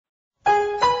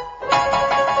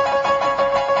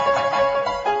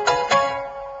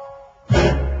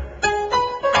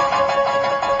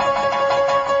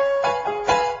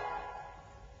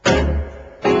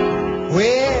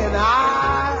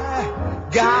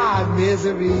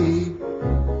misery.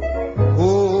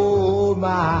 Oh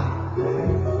my,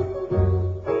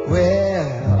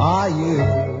 where are you?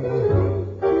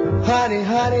 Honey,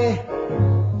 honey,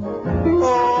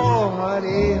 oh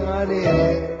honey, honey,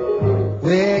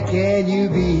 where can you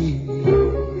be?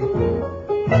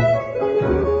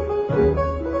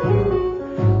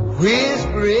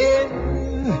 Whispering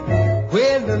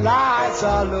when the lights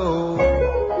are low,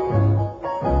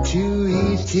 to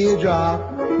each teardrop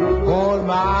on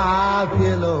my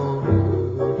pillow.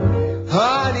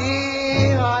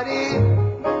 Honey, honey,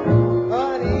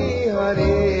 honey,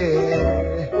 honey,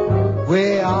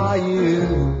 where are you?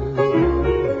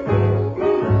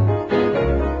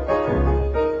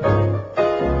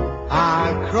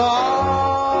 I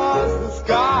crossed the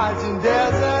scorching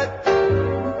desert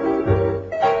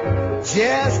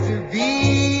just to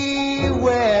be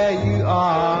where you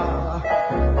are.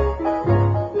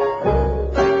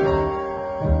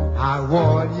 I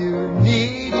want you,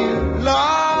 need you,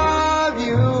 love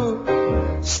you,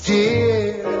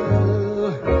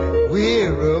 still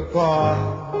we're apart.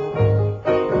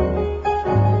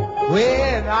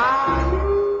 When I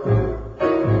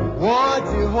want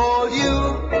to hold you,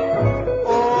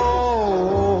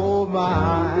 oh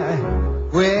my,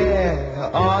 where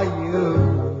are you?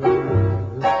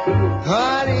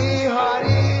 Honey,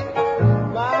 honey,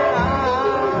 my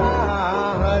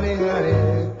honey, honey,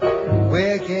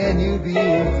 where can you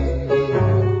be?